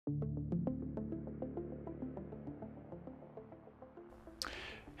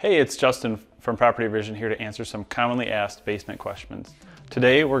Hey, it's Justin from ReVision here to answer some commonly asked basement questions.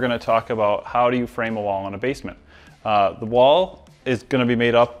 Today we're going to talk about how do you frame a wall in a basement. The wall is going to be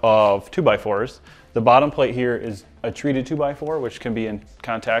made up of 2x4s. The bottom plate here is a treated 2x4 which can be in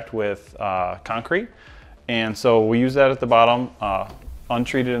contact with concrete, and so we use that at the bottom,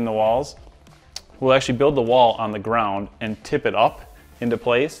 untreated in the walls. We'll actually build the wall on the ground and tip it up into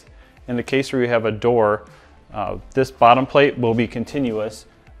place. In the case where you have a door, this bottom plate will be continuous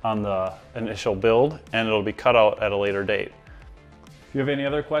on the initial build and it'll be cut out at a later date. If you have any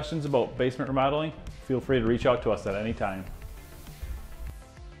other questions about basement remodeling, feel free to reach out to us at any time.